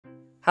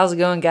How's it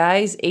going,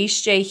 guys?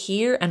 HJ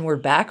here, and we're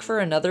back for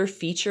another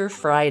Feature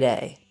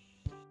Friday.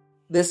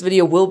 This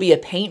video will be a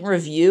paint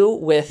review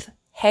with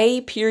Hey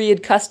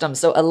Custom.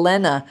 So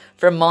Elena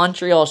from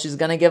Montreal, she's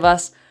going to give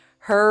us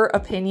her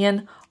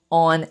opinion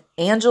on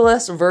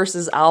Angelus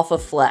versus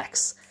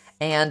Alphaflex.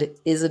 And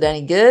is it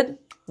any good?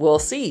 We'll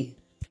see.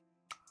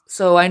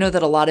 So I know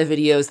that a lot of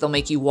videos, they'll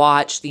make you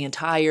watch the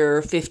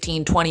entire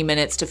 15-20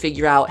 minutes to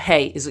figure out,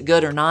 hey, is it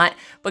good or not?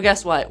 But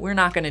guess what? We're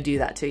not going to do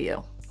that to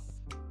you.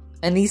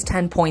 And these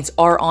 10 points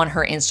are on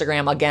her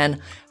Instagram.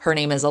 Again, her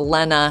name is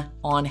Elena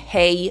on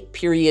Hey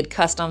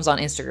Customs on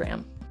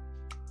Instagram.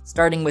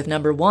 Starting with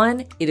number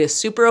 1, it is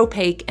super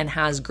opaque and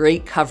has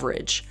great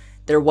coverage.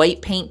 Their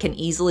white paint can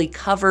easily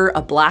cover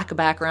a black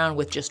background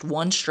with just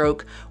one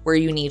stroke. Where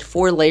you need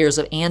 4 layers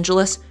of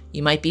Angelus,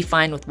 you might be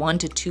fine with 1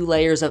 to 2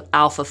 layers of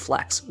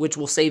Alphaflex, which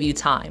will save you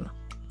time.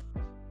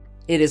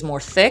 It is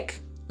more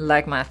thick,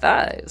 like my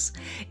thighs.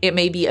 It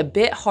may be a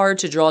bit hard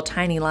to draw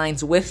tiny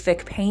lines with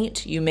thick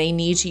paint. You may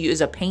need to use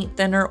a paint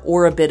thinner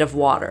or a bit of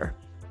water.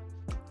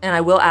 And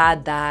I will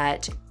add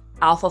that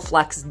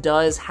Alphaflex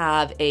does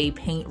have a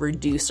paint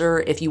reducer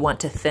if you want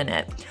to thin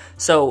it.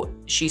 So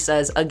she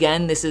says,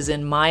 again, this is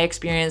in my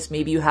experience,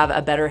 maybe you have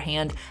a better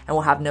hand and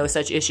will have no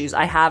such issues.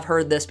 I have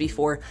heard this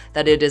before,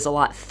 that it is a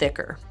lot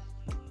thicker.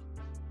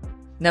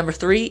 Number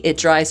 3, it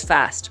dries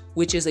fast,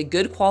 which is a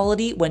good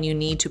quality when you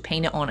need to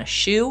paint it on a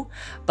shoe,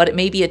 but it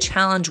may be a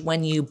challenge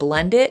when you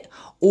blend it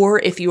or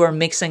if you are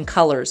mixing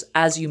colors.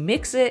 As you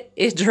mix it,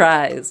 it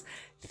dries.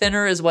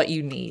 Thinner is what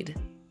you need.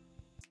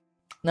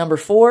 Number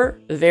 4,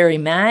 very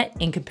matte.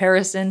 In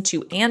comparison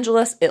to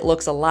Angelus, it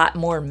looks a lot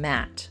more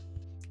matte.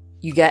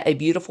 You get a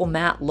beautiful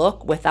matte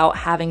look without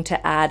having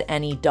to add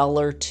any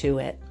duller to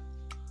it.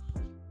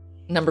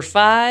 Number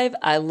 5,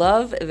 I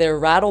love their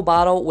rattle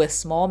bottle with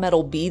small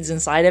metal beads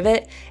inside of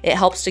it. It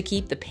helps to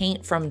keep the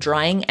paint from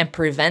drying and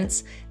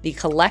prevents the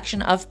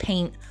collection of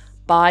paint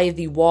by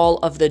the wall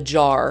of the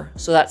jar.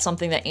 So that's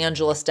something that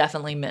Angelus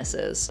definitely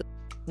misses.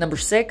 Number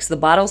 6, the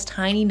bottle's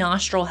tiny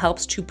nostril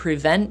helps to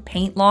prevent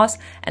paint loss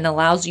and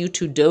allows you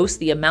to dose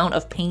the amount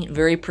of paint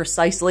very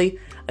precisely.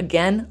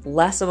 Again,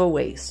 less of a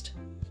waste.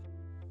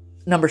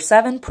 Number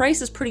 7, price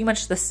is pretty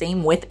much the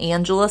same with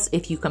Angelus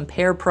if you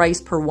compare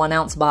price per 1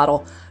 ounce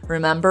bottle.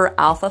 Remember,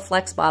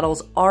 Alphaflex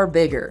bottles are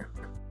bigger.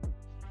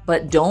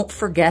 But don't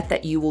forget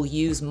that you will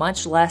use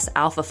much less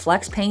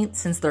Alphaflex paint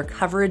since their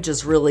coverage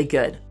is really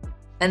good.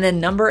 And then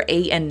number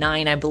 8 and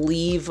 9, I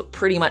believe,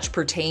 pretty much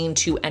pertain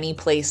to any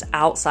place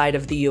outside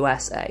of the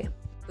USA.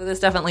 So this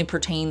definitely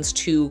pertains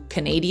to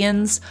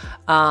Canadians,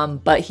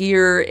 but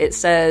here it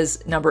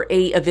says number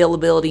 8,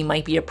 availability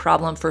might be a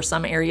problem for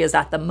some areas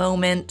at the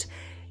moment.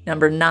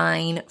 Number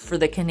 9, for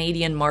the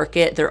Canadian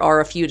market, there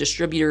are a few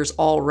distributors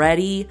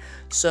already.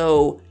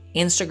 So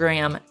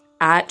Instagram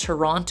at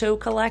Toronto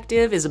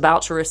Collective is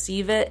about to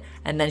receive it.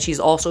 And then she's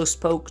also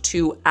spoke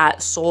to at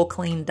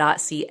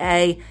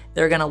soulclean.ca.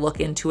 They're going to look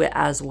into it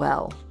as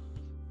well.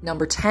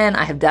 Number 10,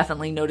 I have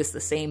definitely noticed the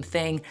same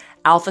thing.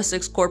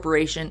 Alphaflex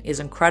Corporation is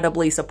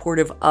incredibly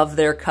supportive of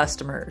their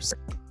customers.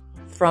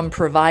 From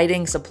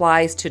providing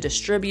supplies to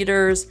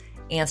distributors,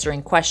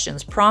 answering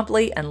questions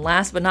promptly, and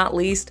last but not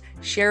least,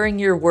 sharing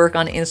your work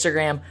on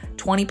Instagram.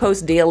 20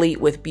 posts daily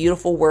with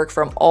beautiful work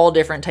from all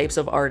different types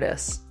of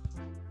artists.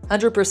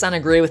 100%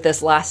 agree with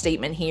this last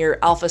statement here.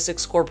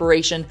 Alphaflex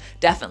Corporation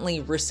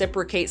definitely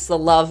reciprocates the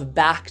love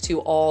back to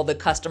all the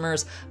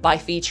customers by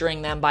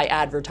featuring them, by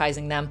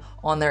advertising them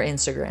on their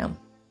Instagram.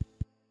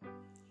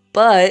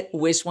 But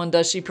which one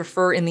does she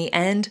prefer in the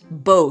end?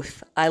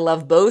 Both. I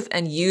love both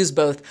and use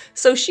both.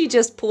 So she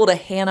just pulled a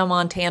Hannah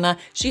Montana.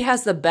 She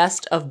has the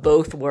best of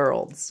both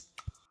worlds.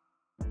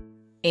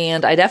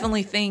 And I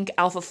definitely think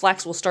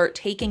Alphaflex will start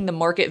taking the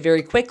market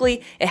very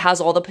quickly. It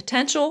has all the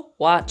potential.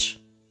 Watch.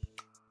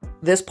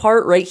 This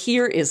part right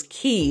here is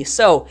key.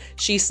 So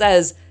she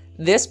says,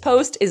 this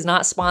post is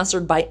not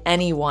sponsored by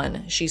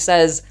anyone. She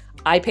says,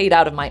 I paid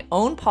out of my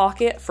own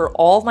pocket for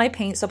all of my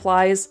paint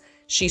supplies.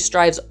 She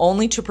strives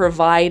only to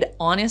provide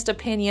honest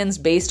opinions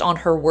based on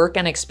her work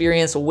and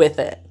experience with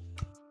it.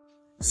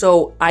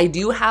 So I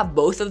do have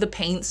both of the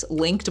paints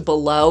linked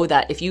below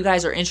that if you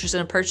guys are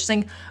interested in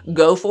purchasing,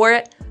 go for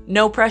it.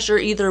 No pressure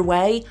either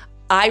way.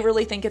 I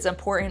really think it's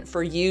important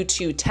for you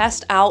to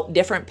test out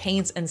different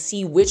paints and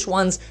see which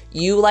ones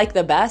you like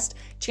the best.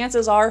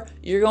 Chances are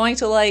you're going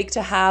to like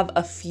to have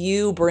a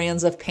few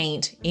brands of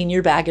paint in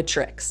your bag of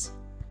tricks.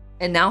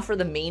 And now for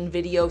the main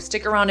video,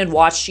 stick around and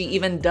watch. She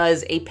even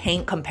does a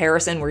paint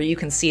comparison where you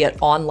can see it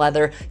on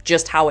leather,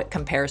 just how it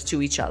compares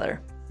to each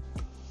other.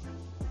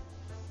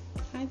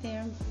 Hi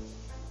there.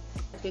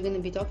 We're going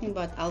to be talking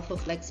about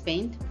Alphaflex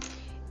paint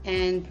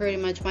and pretty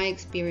much my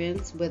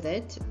experience with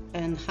it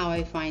and how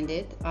I find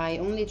it. I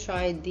only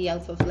tried the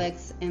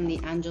Alphaflex and the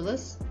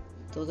Angelus.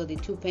 Those are the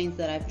 2 paints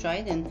that I've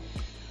tried and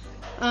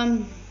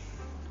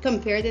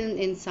compared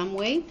in some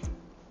way.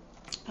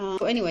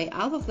 So anyway,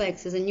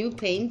 Alphaflex is a new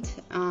paint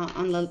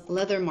on the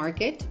leather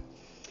market,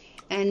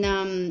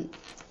 and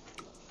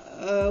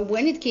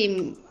when it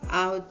came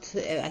out,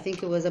 I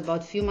think it was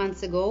about a few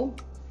months ago,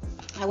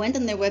 I went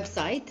on their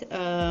website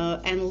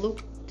and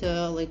looked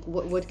like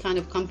what kind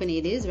of company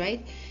it is,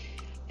 right?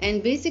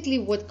 And basically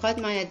what caught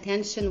my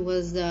attention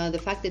was the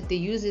fact that they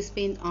use this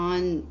paint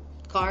on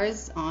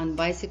cars, on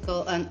bikes,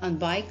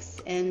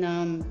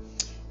 and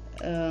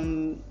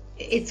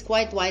it's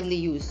quite widely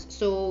used.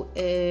 So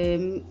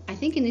I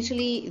think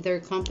initially their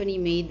company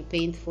made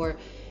paint for,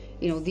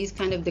 you know, these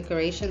kind of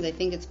decorations. I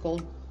think it's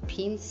called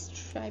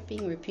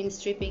pinstriping or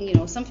pinstripping, you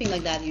know, something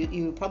like that.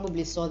 You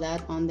probably saw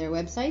that on their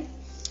website.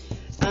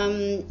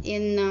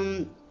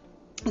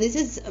 This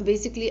is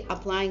basically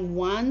applying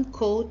one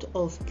coat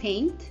of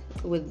paint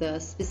with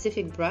a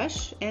specific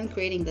brush and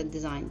creating that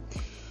design.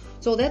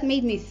 So that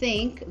made me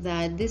think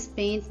that this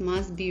paint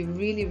must be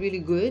really, really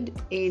good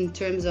in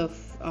terms of,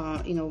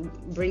 you know,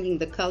 bringing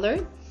the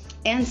color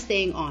and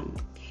staying on.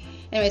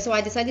 Anyway, so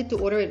I decided to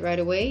order it right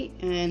away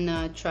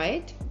and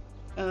try it.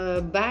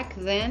 Back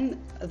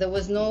then, there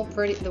was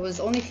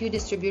only a few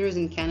distributors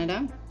in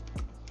Canada,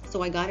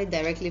 so I got it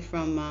directly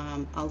from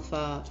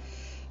Alpha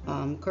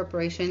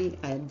Corporation,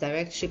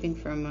 direct shipping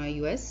from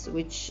US,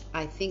 which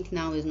I think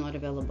now is not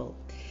available.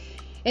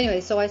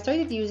 Anyway, so I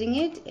started using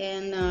it,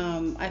 and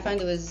I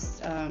find it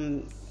was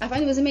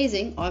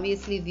amazing.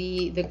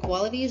 Obviously, the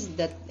qualities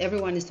that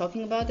everyone is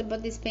talking about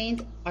this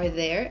paint are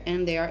there,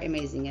 and they are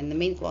amazing. And the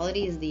main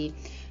quality is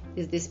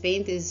this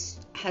paint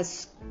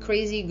has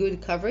crazy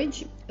good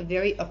coverage,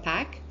 very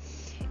opaque,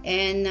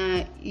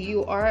 and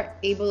you are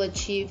able to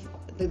achieve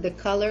the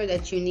color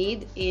that you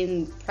need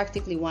in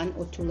practically 1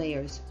 or 2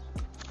 layers.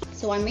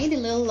 So I made a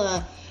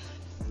little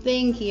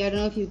thing here. I don't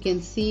know if you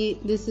can see.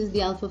 This is the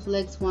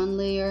Alphaflex 1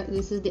 layer.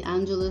 This is the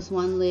Angelus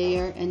 1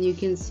 layer, and you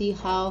can see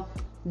how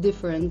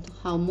different,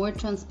 how more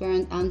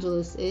transparent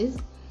Angelus is,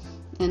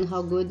 and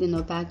how good and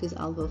opaque is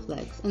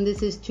Alphaflex. And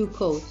this is 2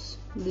 coats.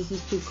 This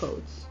is 2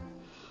 coats.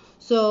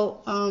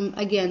 So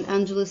again,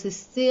 Angelus is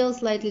still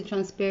slightly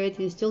transparent.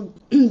 You still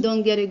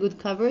don't get a good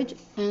coverage,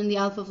 and the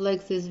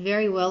Alphaflex is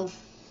very well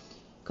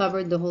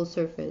covered the whole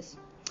surface.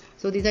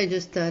 So these are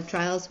just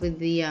trials with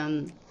the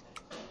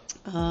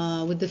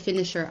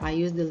finisher. I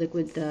use the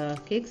liquid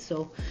kicks.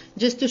 So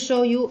just to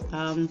show you,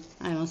 I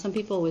know some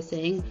people were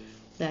saying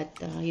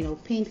that you know,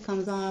 paint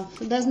comes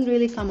off. It doesn't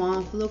really come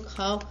off. Look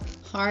how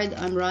hard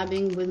I'm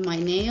rubbing with my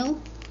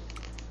nail,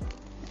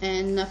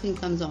 and nothing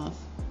comes off.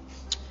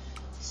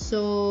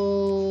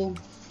 So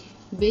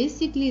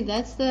basically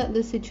that's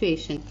the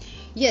situation.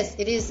 Yes,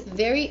 it is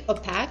very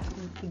opaque,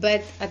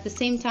 but at the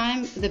same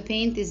time the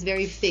paint is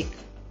very thick.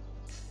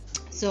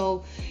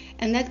 So,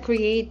 and that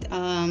create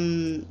a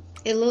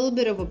little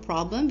bit of a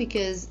problem,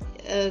 because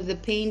the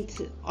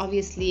paint,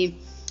 obviously,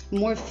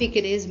 more thick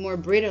it is, more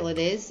brittle it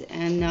is,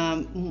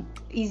 and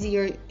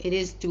easier it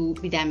is to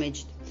be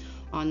damaged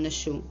on the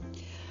shoe.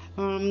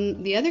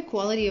 The other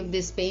quality of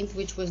this paint,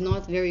 which was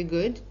not very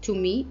good to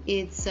me,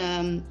 it's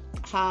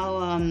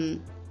how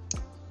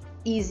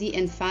easy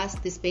and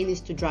fast this paint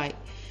is to dry.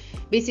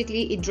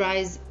 Basically, it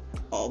dries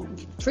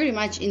pretty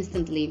much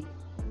instantly,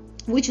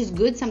 which is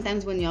good.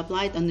 Sometimes when you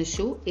apply it on the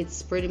shoe,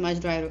 it's pretty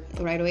much dry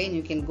right away, and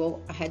you can go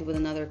ahead with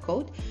another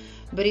coat.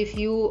 But if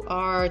you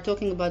are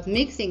talking about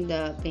mixing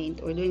the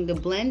paint or doing the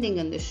blending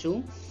on the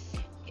shoe,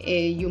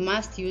 you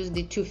must use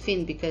the too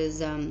thin,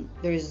 because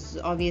there's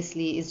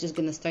obviously it's just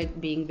going to start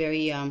being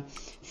very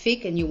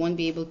thick, and you won't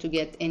be able to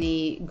get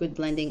any good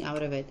blending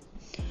out of it.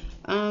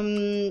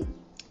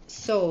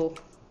 So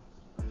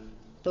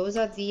those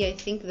are I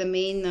think the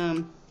main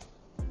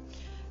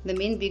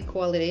big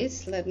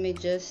qualities. Let me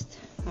just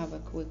have a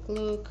quick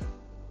look.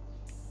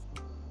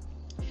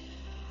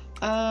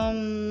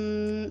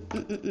 The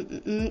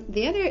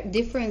other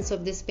difference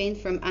of this paint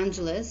from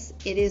Angelus,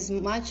 it is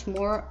much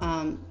more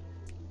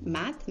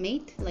matte,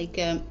 like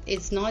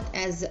it's not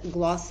as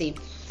glossy.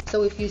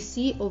 So if you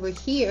see over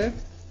here,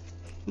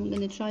 I'm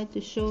gonna try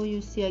to show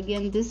you. See,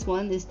 again, this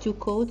one is 2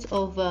 coats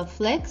of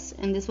Flex,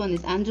 and this one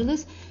is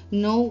Angelus,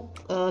 no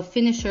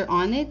finisher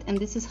on it, and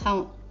this is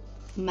how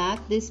matte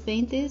this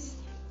paint is,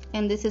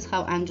 and this is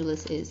how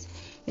Angelus is.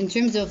 In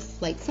terms of,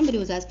 like, somebody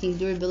was asking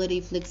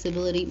durability,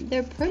 flexibility,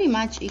 they're pretty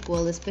much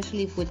equal,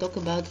 especially if we talk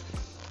about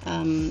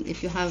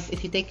if you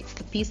take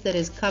a piece that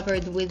is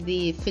covered with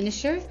the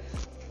finisher,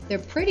 they're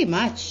pretty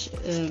much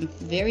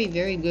very,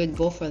 very good,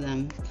 both of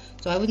them.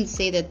 So I wouldn't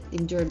say that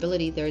in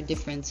durability they're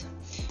different,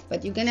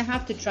 but you're gonna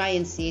have to try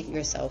and see it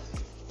yourself.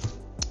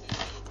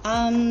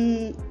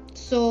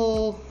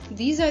 So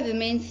these are the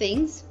main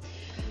things.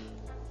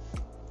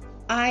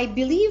 I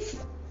believe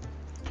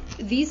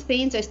these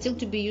paints are still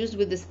to be used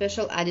with the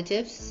special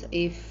additives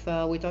if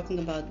we're talking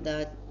about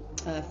the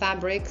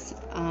fabrics,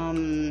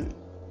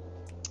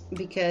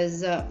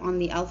 because on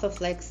the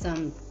Alphaflex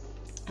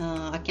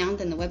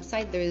account and the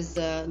website, there is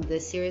the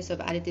series of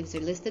additives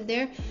are listed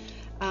there.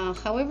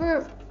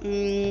 However,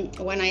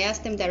 when I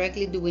asked them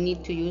directly, do we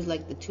need to use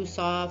like the Too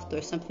Soft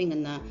or something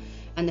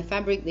on the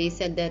fabric, they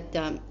said that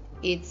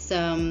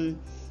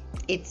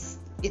it's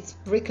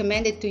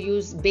recommended to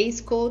use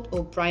base coat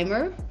or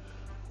primer,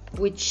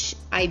 which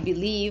I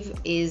believe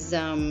is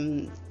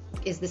the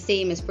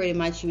same as pretty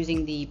much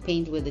using the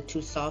paint with the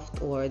Too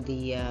Soft or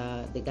the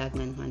GAG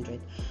 900.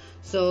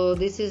 So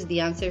this is the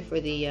answer for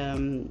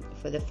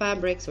the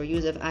fabrics or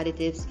use of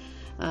additives.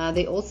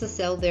 They also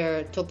sell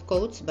their top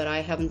coats, but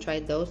I haven't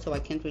tried those, so I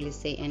can't really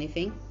say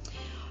anything.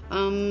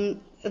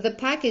 The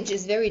package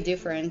is very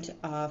different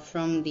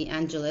from the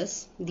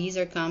Angelus. These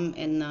are come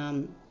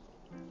in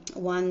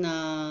one,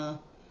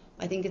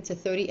 I think it's a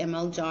 30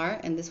 ml jar,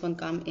 and this one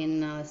come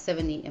in a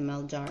 70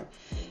 ml jar.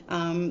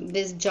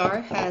 This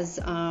jar has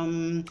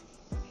a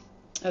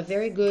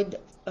very good,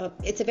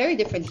 it's a very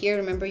different here.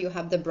 Remember, you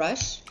have the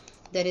brush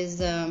that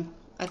is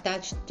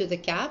attached to the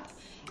cap,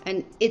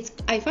 and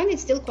I find it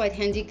still quite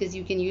handy because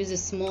you can use a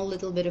small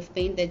little bit of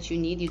paint that you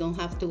need. You don't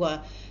have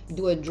to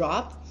do a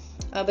drop,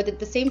 but at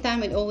the same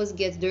time it always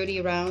gets dirty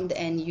around,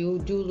 and you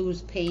do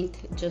lose paint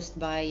just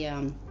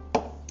by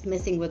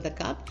messing with the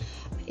cup.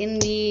 In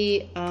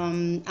the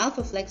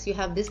Alphaflex, you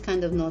have this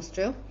kind of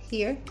nostril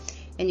here,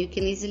 and you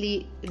can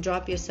easily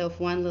drop yourself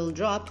one little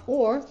drop,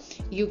 or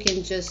you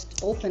can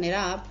just open it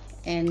up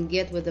and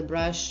get with the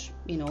brush,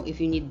 you know,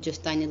 if you need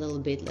just tiny little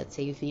bit, let's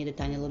say if you need a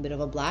tiny little bit of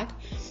a black.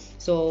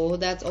 So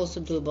that's also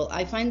doable.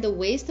 I find the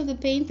waste of the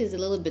paint is a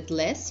little bit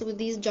less with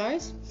these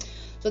jars.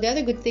 So the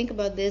other good thing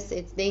about this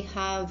is they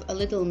have a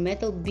little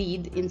metal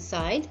bead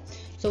inside,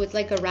 so it's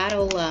like a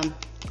rattle.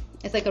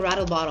 It's like a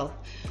rattle bottle.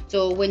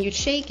 So when you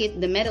shake it,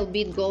 the metal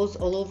bead goes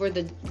all over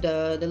the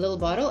little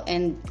bottle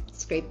and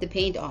scrape the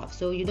paint off.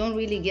 So you don't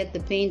really get the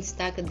paint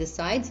stuck at the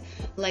sides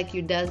like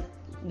you do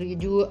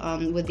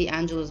with the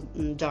Angelus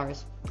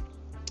jars.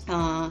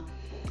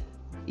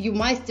 You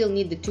might still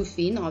need the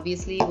 2-fin,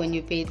 obviously, when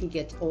your paint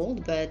gets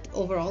old, but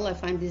overall I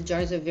find these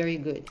jars are very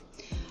good.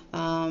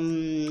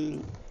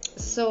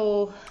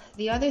 So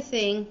the other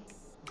thing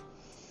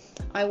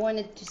I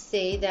wanted to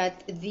say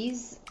that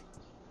these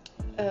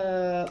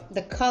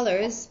the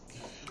colors,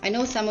 I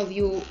know some of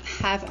you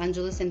have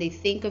Angelus and they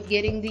think of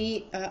getting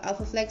the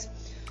Alphaflex.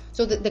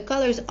 So the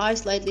colors are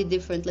slightly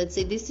different. Let's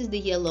say this is the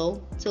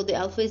yellow, so the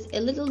Alpha is a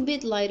little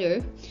bit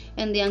lighter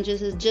and the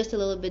Angelus is just a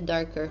little bit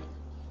darker.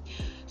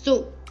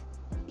 So,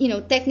 you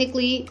know,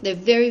 technically they're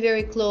very,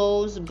 very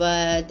close,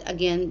 but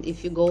again,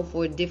 if you go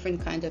for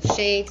different kind of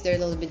shades, they're a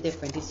little bit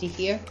different. You see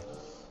here,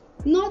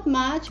 not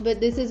much, but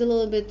this is a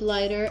little bit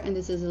lighter and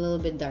this is a little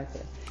bit darker.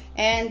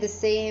 And the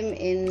same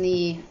in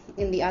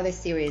the other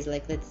series,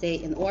 like let's say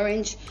in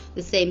orange,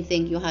 the same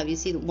thing. You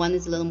see one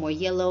is a little more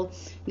yellow,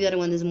 the other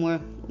one is more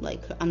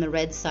like on the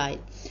red side.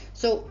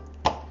 So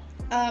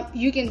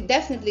you can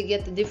definitely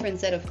get the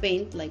different set of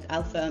paint like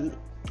Alpha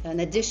an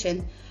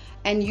addition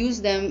and use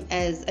them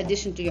as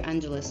addition to your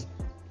Angelus.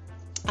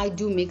 I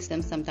do mix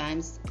them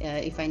sometimes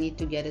if I need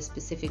to get a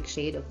specific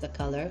shade of the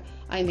color.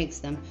 I mix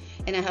them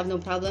and I have no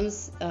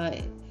problems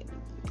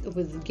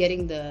with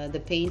getting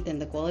the paint and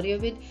the quality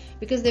of it,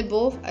 because they're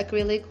both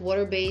acrylic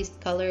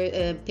water-based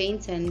color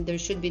paints, and there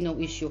should be no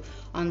issue.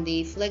 On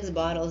the Flex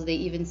bottles they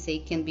even say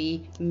can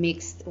be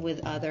mixed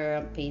with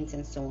other paints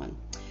and so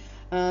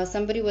on.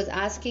 Somebody was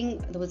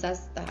asking,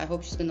 I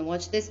hope she's gonna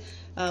watch this,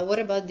 what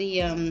about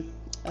the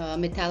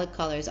metallic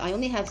colors? I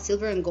only have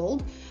silver and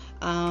gold,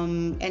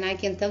 and I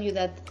can tell you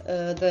that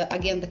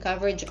the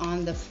coverage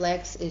on the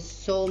Flex is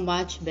so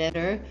much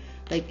better.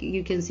 Like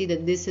you can see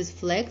that this is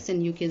Flex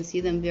and you can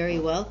see them very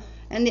well,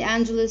 and the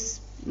Angelus,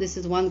 this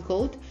is one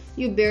coat,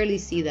 you barely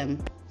see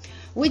them,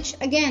 which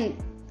again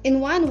in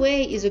one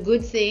way is a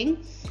good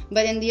thing,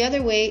 but in the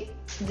other way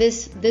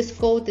this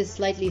coat is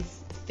slightly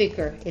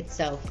thicker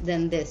itself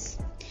than this.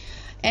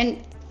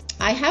 And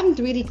I haven't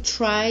really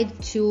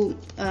tried to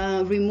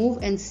remove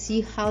and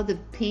see how the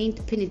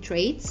paint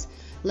penetrates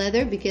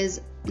leather,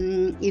 because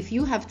if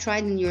you have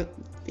tried in your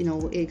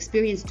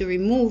experience to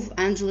remove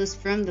Angelus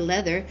from the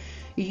leather,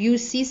 you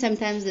see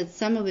sometimes that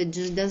some of it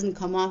just doesn't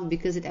come off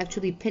because it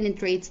actually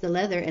penetrates the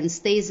leather and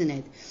stays in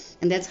it,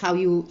 and that's how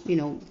you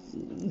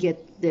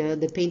get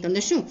the paint on the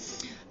shoe.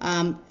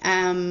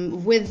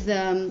 With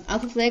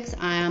Alphaflex,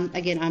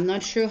 again, I'm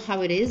not sure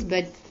how it is,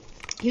 but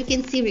you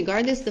can see,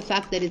 regardless the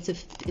fact that it's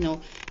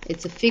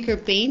a thicker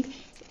paint,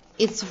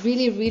 it's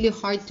really, really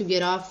hard to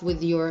get off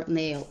with your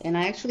nail. And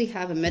I actually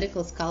have a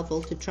medical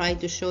scalpel to try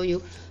to show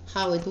you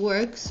how it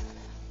works,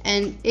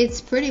 and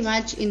it's pretty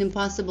much an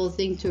impossible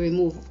thing to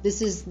remove.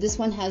 This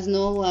one has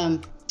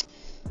no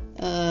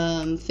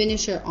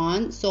finisher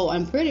on, so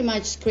I'm pretty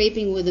much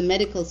scraping with a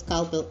medical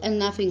scalpel and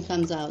nothing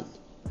comes off.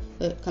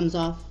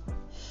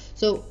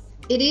 So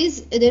it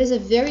is a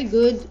very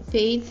good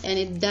paint, and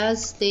it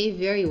does stay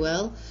very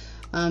well.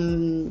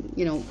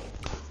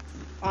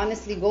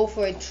 Honestly, go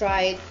for it,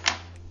 try it.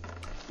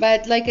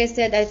 But like I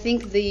said, I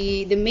think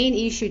the main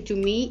issue to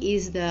me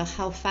is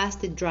how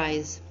fast it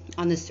dries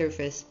on the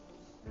surface.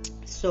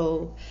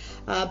 So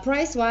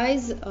price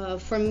wise,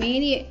 for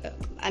me,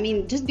 I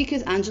mean, just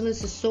because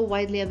Angelus is so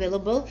widely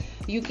available,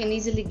 you can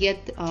easily get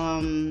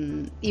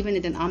even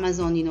at an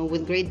Amazon,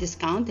 with great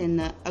discount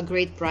and a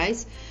great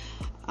price.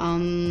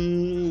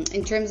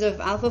 In terms of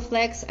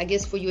Alphaflex, I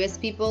guess for US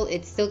people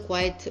it's still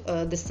quite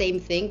the same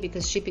thing,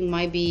 because shipping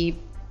might be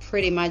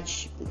pretty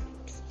much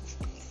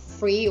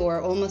free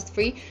or almost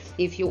free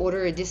if you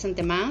order a decent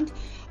amount.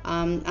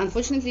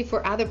 Unfortunately,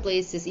 for other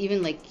places,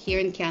 even like here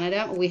in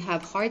Canada, we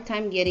have hard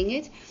time getting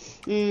it.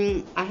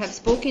 I have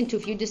spoken to a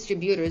few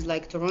distributors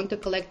like Toronto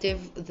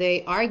Collective.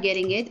 They are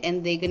getting it,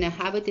 and they're gonna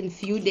have it in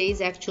few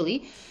days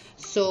actually.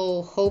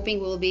 So hoping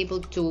we'll be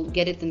able to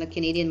get it in the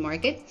Canadian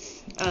market.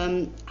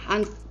 And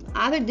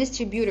other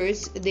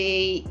distributors,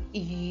 they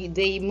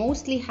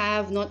mostly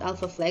have not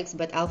Alphaflex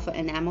but Alpha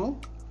Enamel,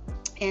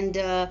 and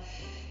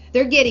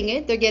they're getting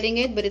it,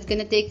 but it's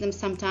gonna take them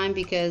some time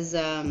because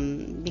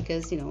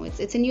you know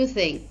it's a new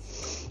thing.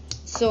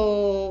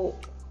 So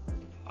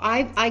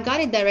I got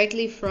it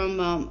directly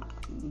from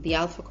the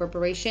Alpha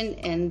Corporation,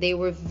 and they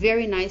were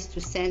very nice to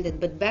send it,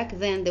 but back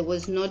then there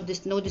was no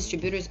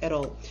distributors at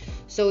all.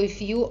 So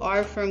if you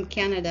are from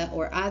Canada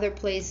or other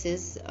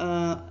places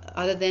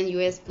other than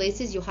US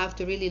places, you have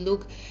to really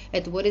look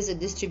at what is a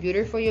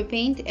distributor for your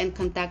paint and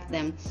contact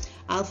them.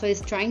 Alpha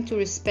is trying to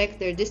respect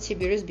their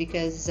distributors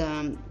because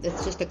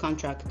it's just a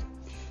contract.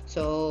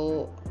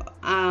 So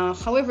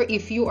however,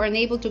 if you are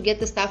unable to get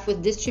the stuff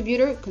with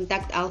distributor,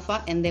 contact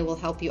Alpha and they will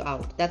help you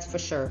out, that's for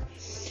sure.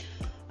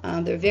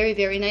 They're very,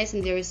 very nice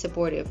and very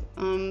supportive.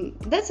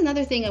 That's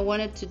another thing I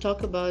wanted to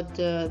talk about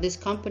this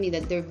company,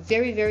 that they're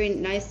very, very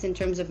nice in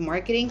terms of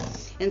marketing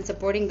and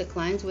supporting the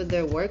clients with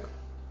their work.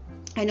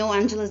 I know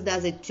Angelus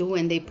does it too,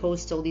 and they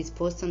post all these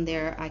posts on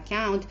their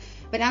account,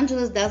 but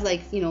Angelus does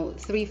like, you know,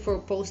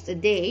 3-4 posts a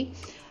day.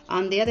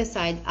 On the other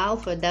side,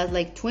 Alpha does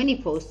like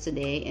 20 posts a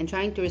day and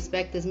trying to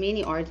respect as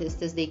many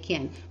artists as they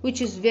can,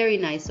 which is very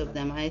nice of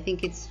them. I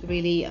think it's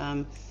really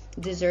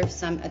deserves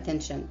some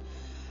attention.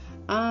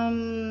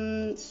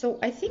 So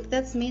I think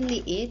that's mainly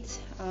it.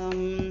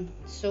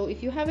 So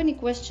if you have any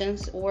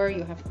questions, or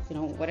you have, you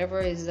know, whatever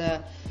is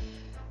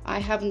I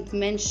haven't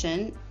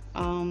mentioned,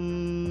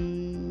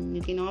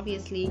 you can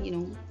obviously, you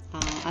know,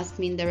 ask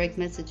me in direct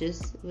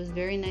messages. It was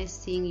very nice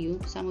seeing you,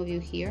 some of you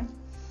here.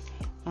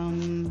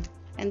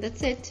 And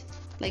that's it.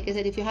 Like I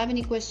said, if you have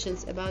any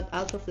questions about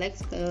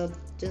Alphaflex,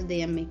 just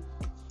DM me.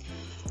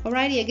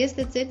 Alrighty, I guess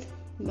that's it.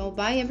 Well,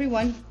 bye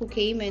everyone who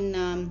came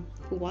and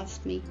who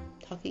watched me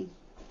talking.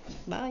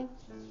 Bye.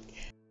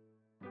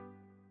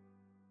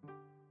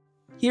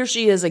 Here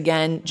she is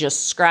again,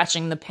 just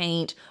scratching the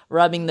paint,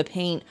 rubbing the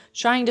paint,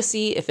 trying to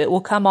see if it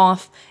will come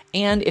off.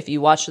 And if you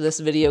watch this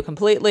video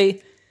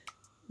completely,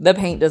 the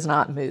paint does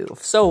not move.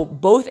 So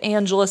both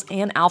Angelus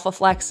and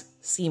Alphaflex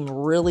seem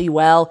really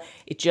well.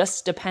 It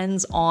just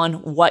depends on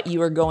what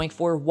you are going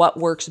for, what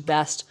works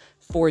best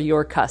for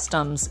your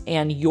customs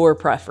and your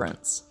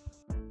preference.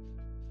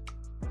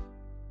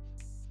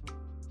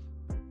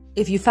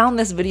 If you found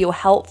this video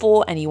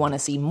helpful and you want to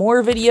see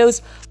more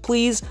videos,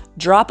 please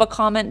drop a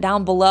comment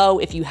down below.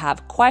 If you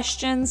have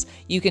questions,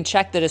 you can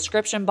check the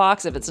description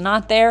box. If it's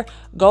not there,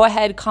 go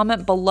ahead,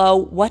 comment below.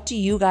 What do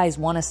you guys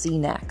want to see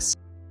next?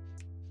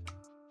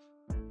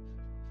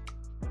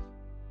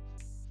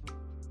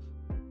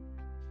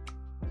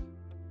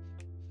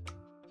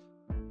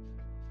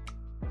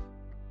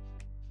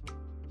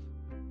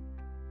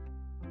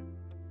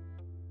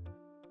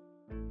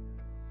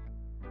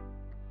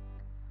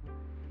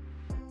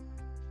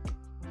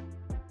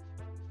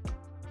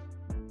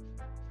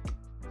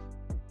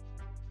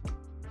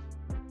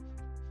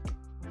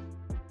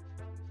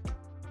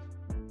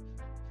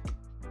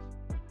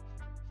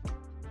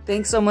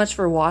 Thanks so much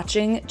for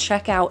watching.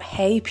 Check out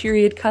Hey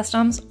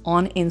Customs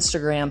on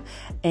Instagram.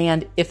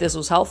 And if this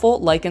was helpful,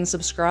 like and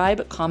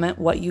subscribe, comment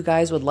what you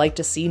guys would like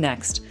to see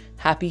next.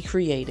 Happy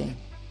creating.